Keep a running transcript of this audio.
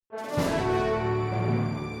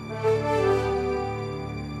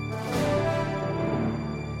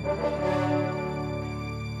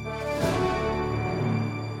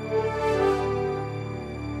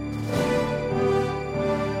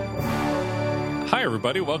Hi,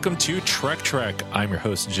 everybody. Welcome to Trek. I'm your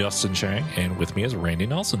host, Justin Chang, and with me is Randy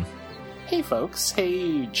Nelson. Hey, folks.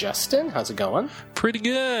 Hey, Justin. How's it going? Pretty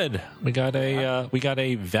good. We got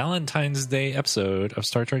a Valentine's Day episode of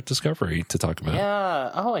Star Trek Discovery to talk about.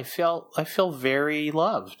 Yeah. Oh, I feel very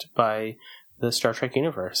loved by the Star Trek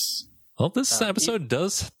universe. Well, this episode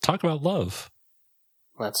does talk about love.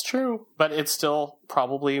 That's true, but it still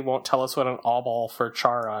probably won't tell us what an all-ball for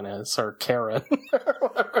Charon is, or Karen.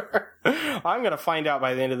 I'm going to find out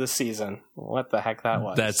by the end of the season what the heck that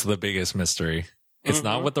was. That's the biggest mystery. It's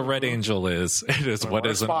not what the Red Angel is. It is what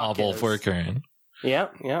is an all-ball for Karen.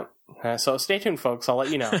 Yep. So stay tuned, folks. I'll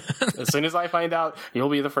let you know. As soon as I find out, you'll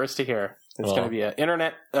be the first to hear. It's going to be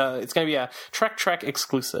it's going to be a Trek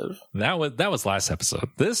exclusive. That was last episode.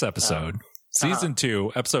 This episode, season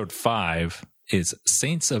 2, episode 5, is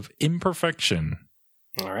Saints of Imperfection.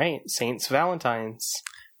 All right. Saints Valentines.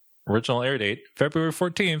 Original air date, February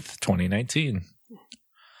 14th, 2019.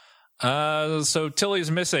 So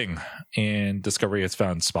Tilly's missing, and Discovery has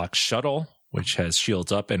found Spock's shuttle, which has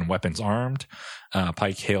shields up and weapons armed.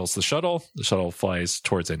 Pike hails the shuttle. The shuttle flies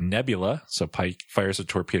towards a nebula, so Pike fires a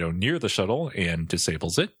torpedo near the shuttle and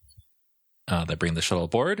disables it. They bring the shuttle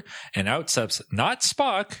aboard, and out steps not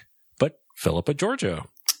Spock, but Philippa Georgiou.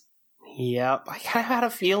 Yep, I kind of had a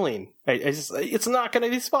feeling. It's not going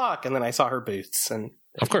to be Spock, and then I saw her boots. And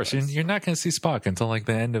of course, you're not going to see Spock until like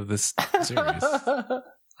the end of this series. I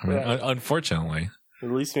mean, unfortunately.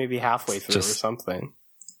 At least maybe halfway through or something.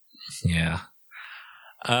 Yeah.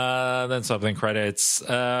 Then something credits.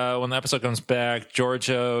 When the episode comes back,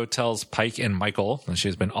 Georgiou tells Pike and Michael that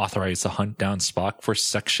she's been authorized to hunt down Spock for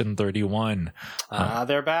Section 31.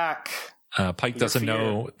 They're back. Pike doesn't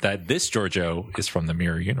know that this Georgiou is from the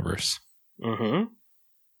Mirror Universe. Mm-hmm.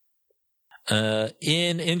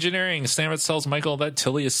 In engineering, Stamets tells Michael that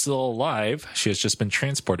Tilly is still alive. She has just been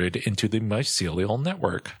transported into the mycelial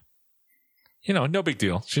network. You know, no big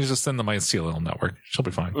deal. She's just in the mycelial network. She'll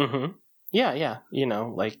be fine. Mm-hmm. Yeah. You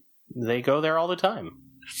know, like, they go there all the time.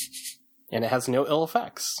 And it has no ill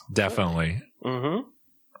effects. Definitely. Mm-hmm.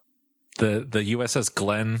 The USS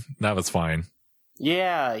Glenn, that was fine.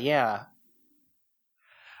 Yeah.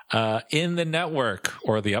 In the network,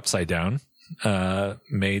 or the Upside Down,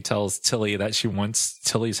 May tells Tilly that she wants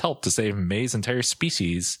Tilly's help to save May's entire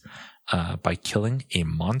species by killing a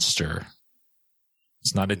monster.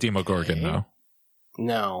 It's not a Demogorgon, though.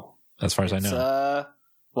 No. As far as I know.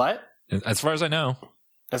 What? As far as I know.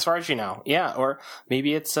 As far as you know. Yeah, or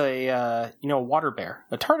maybe it's a water bear.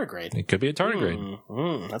 A tardigrade. It could be a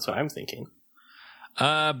tardigrade. That's what I'm thinking.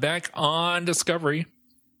 Back on Discovery,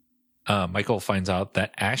 Michael finds out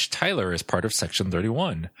that Ash Tyler is part of Section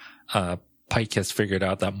 31. Pike has figured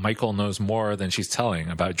out that Michael knows more than she's telling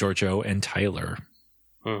about Georgiou and Tyler.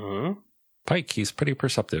 Mm-hmm. Pike, he's pretty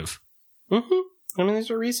perceptive. Mm-hmm. I mean, there's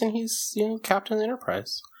a reason he's, Captain of the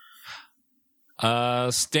Enterprise.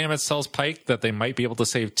 Stamets tells Pike that they might be able to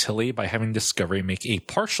save Tilly by having Discovery make a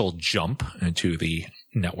partial jump into the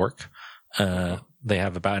network. They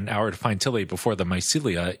have about an hour to find Tilly before the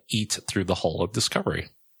mycelia eat through the hull of Discovery.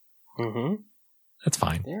 Mm-hmm. That's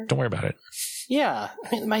fine. Don't worry about it. Yeah.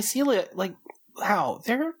 I mean, mycelia, wow,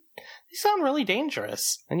 they sound really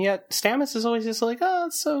dangerous. And yet Stamets is always just like, oh,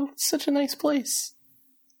 it's such a nice place.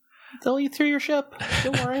 They'll eat through your ship.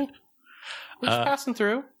 Don't worry. We're just passing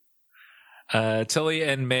through. Tilly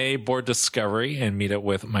and May board Discovery and meet up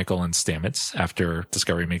with Michael and Stamets after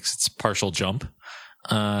Discovery makes its partial jump.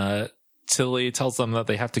 Tilly tells them that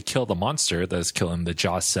they have to kill the monster that is killing the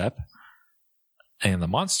Jaw Sep. And the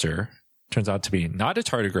monster turns out to be not a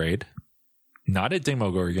tardigrade, not a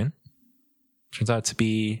Demogorgon. Turns out to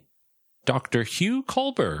be Dr. Hugh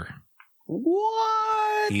Culber.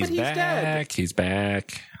 What? He's back. Dead. He's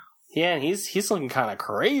back. Yeah, and he's looking kind of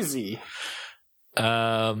crazy.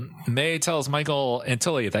 May tells Michael and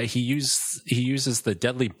Tilly that he uses the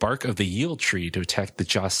deadly bark of the yield tree to attack the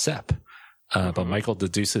Jaw Sep. But Michael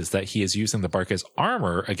deduces that he is using the bark as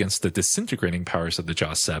armor against the disintegrating powers of the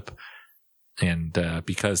Jaw Sep. And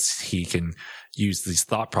because he can use these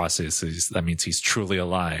thought processes, that means he's truly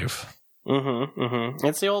alive.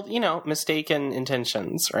 It's the old, mistaken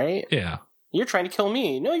intentions, right? Yeah. You're trying to kill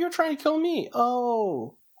me. No, you're trying to kill me.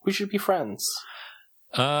 Oh, we should be friends.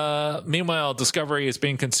 Meanwhile, Discovery is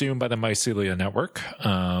being consumed by the mycelia network.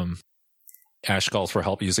 Ash calls for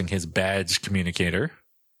help using his badge communicator.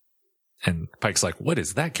 And Pike's like, what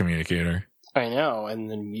is that communicator? I know,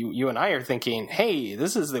 and then you and I are thinking, hey,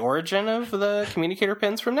 this is the origin of the communicator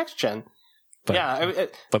pins from Next Gen. But, yeah,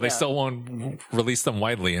 but they still won't release them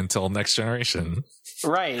widely until next generation.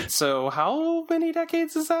 Right. So how many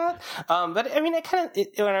decades is that? But I mean,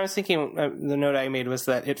 when I was thinking, the note I made was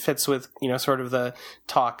that it fits with, sort of the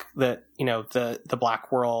talk that, the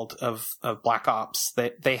Black world of Black Ops,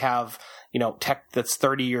 that they have, tech that's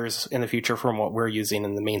 30 years in the future from what we're using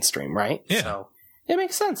in the mainstream, right? Yeah. So it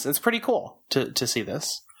makes sense. It's pretty cool to see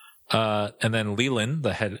this. And then Leland,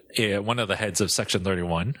 one of the heads of Section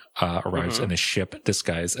 31, arrives in a ship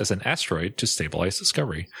disguised as an asteroid to stabilize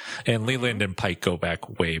Discovery. And Leland and Pike go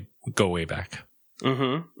way back.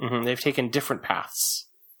 They've taken different paths,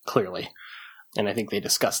 clearly. And I think they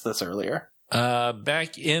discussed this earlier.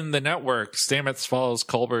 Back in the network, Stamets follows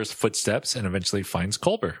Culber's footsteps and eventually finds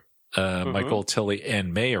Culber. Michael, Tilly,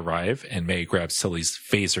 and May arrive, and May grabs Tilly's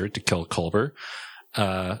phaser to kill Culber.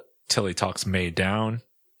 Tilly talks May down.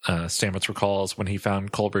 Stamets recalls when he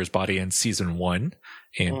found Culber's body in season 1,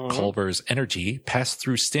 and Culber's energy passed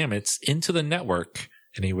through Stamets into the network,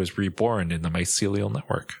 and he was reborn in the mycelial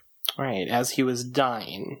network. Right, as he was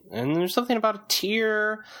dying. And there's something about a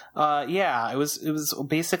tear. It was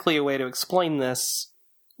basically a way to explain this,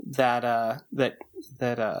 that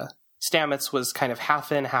Stamets was kind of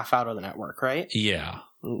half in, half out of the network, right? Yeah.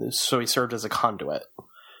 So he served as a conduit.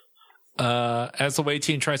 As the Way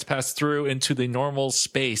team tries to pass through into the normal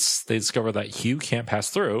space, they discover that Hugh can't pass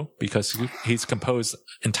through because he's composed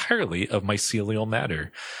entirely of mycelial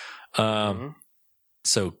matter.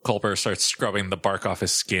 So Culber starts scrubbing the bark off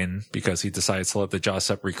his skin because he decides to let the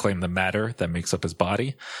Josep reclaim the matter that makes up his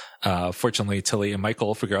body. Fortunately, Tilly and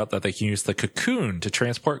Michael figure out that they can use the cocoon to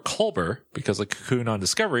transport Culber because the cocoon on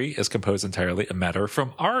Discovery is composed entirely of matter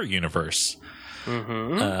from our universe.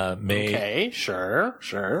 Okay, sure.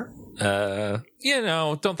 Don't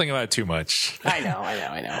think about it too much. I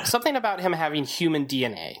know. Something about him having human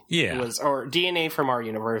DNA. Yeah. Or DNA from our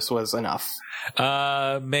universe was enough.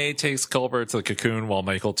 May takes Culber to the cocoon while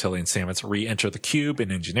Michael, Tilly, and Stamets re-enter the cube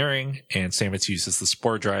in engineering, and Stamets uses the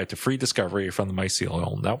spore drive to free Discovery from the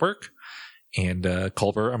mycelial network, and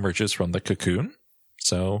Culber emerges from the cocoon.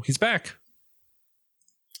 So he's back.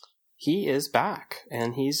 He is back,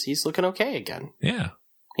 and he's looking okay again. Yeah.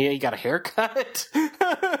 He got a haircut. He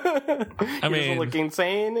doesn't look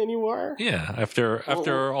insane anymore. Yeah,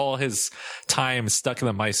 after all his time stuck in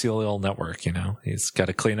the mycelial network, he's got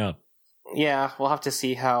to clean up. Yeah, we'll have to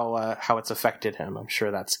see how it's affected him. I'm sure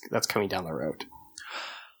that's coming down the road.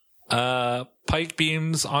 Pike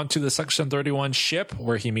beams onto the Section 31 ship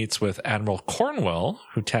where he meets with Admiral Cornwell,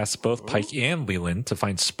 who tasks both Pike and Leland to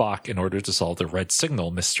find Spock in order to solve the red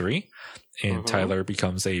signal mystery. And Tyler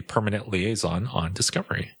becomes a permanent liaison on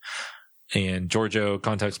Discovery. And Giorgio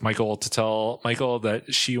contacts Michael to tell Michael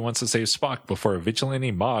that she wants to save Spock before a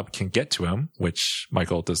vigilante mob can get to him, which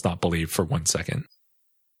Michael does not believe for 1 second.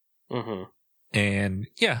 And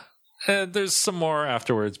there's some more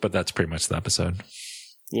afterwards, but that's pretty much the episode.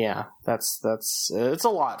 Yeah, that's it's a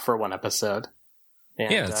lot for one episode.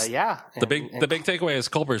 And, the big takeaway is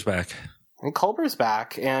Culber's back. And Culber's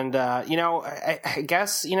back, and I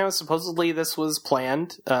guess supposedly this was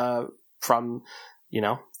planned from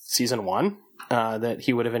season 1 that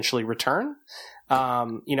he would eventually return.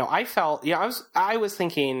 I felt, I was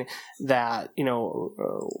thinking that,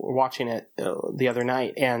 watching it the other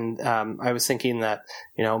night, and I was thinking that,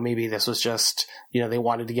 maybe this was just, they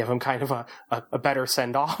wanted to give him kind of a better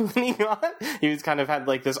send off than he got. He was kind of had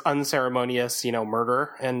like this unceremonious,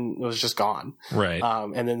 murder, and was just gone. Right.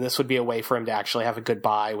 And then this would be a way for him to actually have a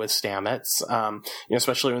goodbye with Stamets,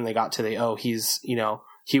 especially when they got to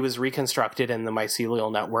he was reconstructed in the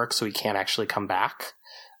mycelial network, so he can't actually come back.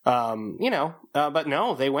 But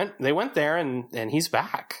no, they went there and he's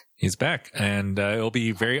back. He's back, and it'll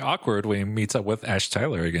be very awkward when he meets up with Ash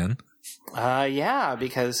Tyler again.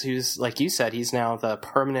 Because he's, like you said, he's now the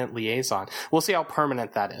permanent liaison. We'll see how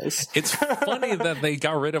permanent that is. It's funny that they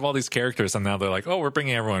got rid of all these characters and now they're like, oh, we're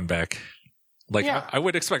bringing everyone back. I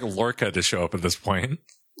would expect Lorca to show up at this point.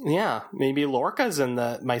 Yeah, maybe Lorca's in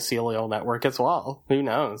the mycelial network as well. Who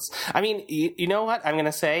knows? I mean, you know what? I'm going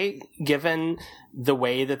to say, given the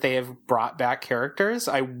way that they have brought back characters,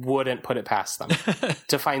 I wouldn't put it past them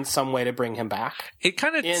to find some way to bring him back. It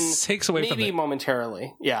kind of takes away from maybe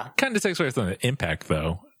momentarily. Yeah. Kind of takes away from the impact,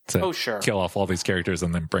 though. Kill off all these characters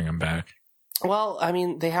and then bring them back. Well, I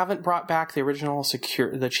mean, they haven't brought back the original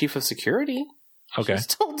the chief of security. Okay. She's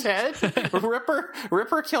still dead.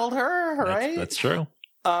 Ripper killed her, right? That's true.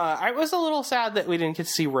 I was a little sad that we didn't get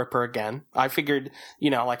to see Ripper again. I figured,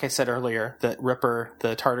 like I said earlier, that Ripper,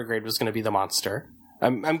 the tardigrade, was going to be the monster.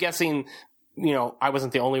 I'm guessing, I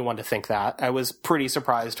wasn't the only one to think that. I was pretty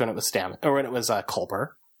surprised when it was when it was Culber.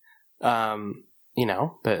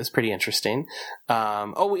 but it's pretty interesting.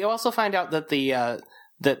 We also find out that the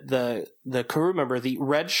crew member, the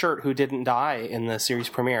red shirt who didn't die in the series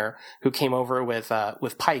premiere, who came over with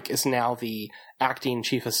Pike, is now the acting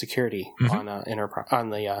chief of security on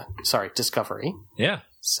Discovery. Yeah.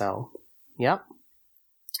 So, yeah.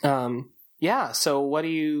 So what do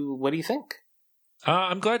you think?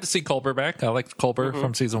 I'm glad to see Culber back. I liked Culber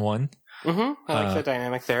from season 1. I like the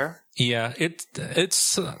dynamic there. Yeah,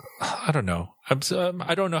 it's I don't know. I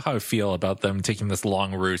don't know how I feel about them taking this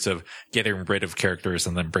long route of getting rid of characters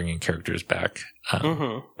and then bringing characters back.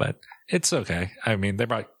 But it's okay. I mean, they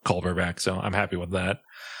brought Culber back, so I'm happy with that.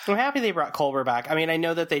 I'm happy they brought Culber back. I mean, I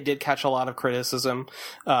know that they did catch a lot of criticism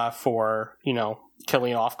for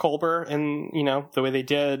killing off Culber in the way they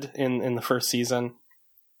did in the first season.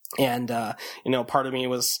 And, part of me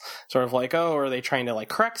was sort of like, oh, are they trying to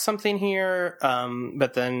correct something here?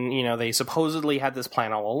 But then, they supposedly had this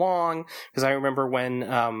plan all along. Because I remember when,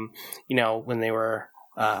 when they were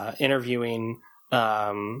interviewing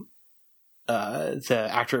the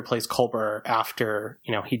actor who plays Culber after,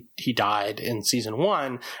 he died in season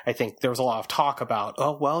 1, I think there was a lot of talk about,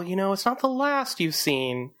 oh, well, it's not the last you've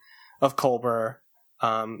seen of Culber.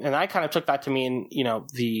 And I kind of took that to mean,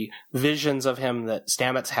 the visions of him that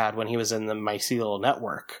Stamets had when he was in the mycelial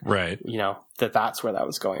network. Right. That's where that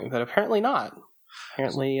was going. But apparently not.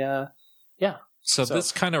 Apparently, yeah. So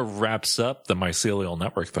this kind of wraps up the mycelial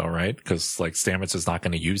network, though, right? Because, Stamets is not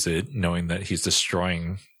going to use it, knowing that he's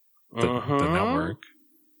destroying the network.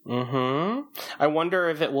 I wonder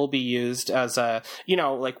if it will be used as a,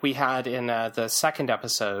 like we had in the second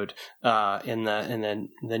episode, in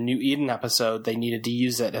the New Eden episode, they needed to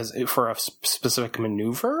use it for a specific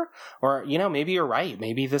maneuver, or maybe you're right.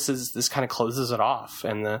 Maybe this kind of closes it off,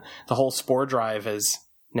 and the whole spore drive is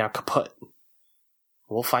now kaput.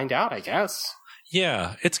 We'll find out, I guess.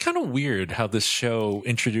 Yeah, it's kind of weird how this show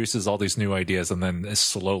introduces all these new ideas and then is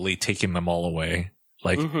slowly taking them all away.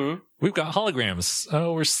 We've got holograms.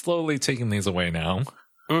 Oh, we're slowly taking these away now.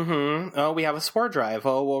 Oh, we have a spore drive.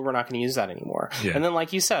 Oh, well, we're not going to use that anymore. Yeah. And then,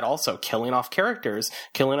 like you said, also killing off characters,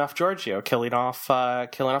 killing off Giorgio, killing off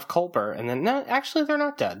Culber, and then no, actually, they're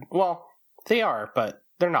not dead. Well, they are, but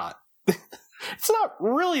they're not. It's not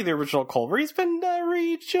really the original Culber. He's been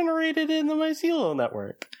regenerated in the mycelial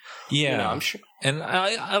network. Yeah, I'm sure. And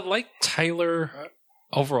I like Tyler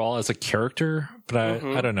overall as a character, but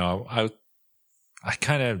I don't know. I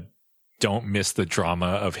kind of don't miss the drama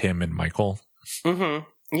of him and Michael.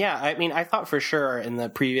 Yeah, I mean, I thought for sure in the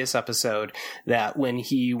previous episode that when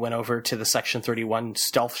he went over to the Section 31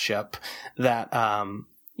 stealth ship that,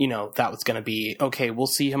 that was going to be, okay, we'll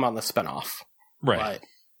see him on the spinoff. Right.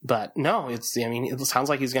 But no, it sounds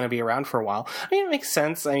like he's going to be around for a while. I mean, it makes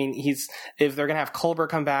sense. I mean, if they're going to have Culber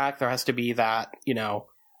come back, there has to be that,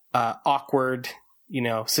 awkward,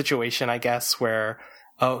 situation, I guess, where,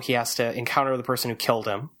 he has to encounter the person who killed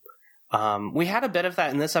him. We had a bit of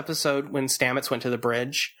that in this episode when Stamets went to the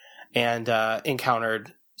bridge and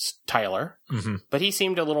encountered Tyler, but he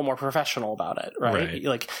seemed a little more professional about it, right?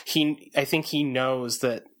 I think he knows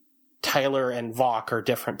that Tyler and Voq are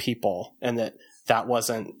different people, and that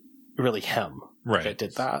wasn't really him that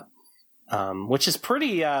did that. Which is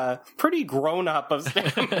pretty grown up of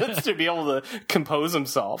Stamets to be able to compose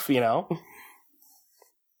himself,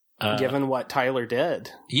 given what Tyler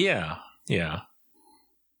did. Yeah.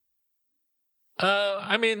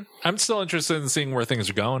 I mean, I'm still interested in seeing where things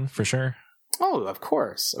are going, for sure. Oh, of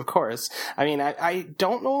course. I mean, I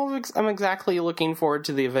don't know if I'm exactly looking forward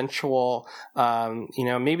to the eventual,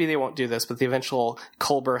 maybe they won't do this, but the eventual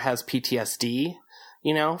Culber has PTSD,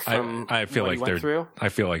 from I feel what like he went through. I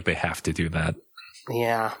feel like they have to do that.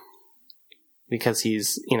 Yeah. Because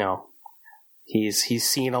he's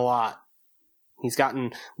seen a lot. He's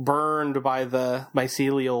gotten burned by the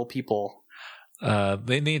mycelial people.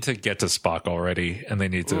 They need to get to Spock already, and they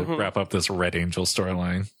need to wrap up this Red Angel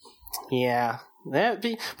storyline. Yeah, that'd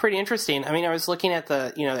be pretty interesting. I mean, I was looking at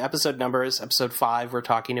the episode numbers. Episode 5 we're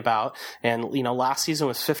talking about, and last season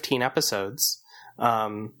was 15 episodes.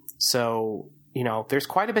 So there's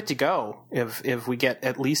quite a bit to go if we get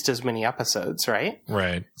at least as many episodes, right?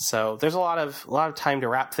 Right. So there's a lot of time to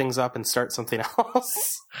wrap things up and start something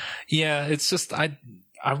else. Yeah, it's just I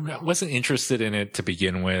wasn't interested in it to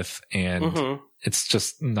begin with, and it's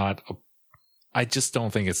just not. I just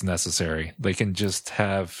don't think it's necessary. They can just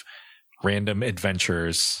have random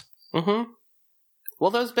adventures.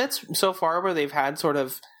 Well, those bits so far where they've had sort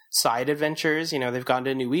of side adventures, they've gone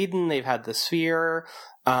to New Eden, they've had the Sphere.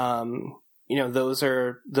 Those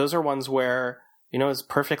are ones where it's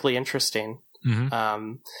perfectly interesting.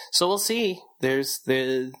 So we'll see. There's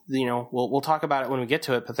we'll talk about it when we get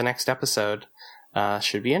to it, but the next episode,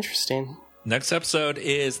 Should be interesting. Next episode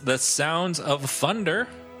is The Sounds of Thunder.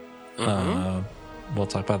 We'll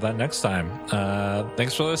talk about that next time.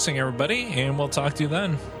 Thanks for listening, everybody, and we'll talk to you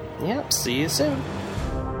then. Yep, see you soon.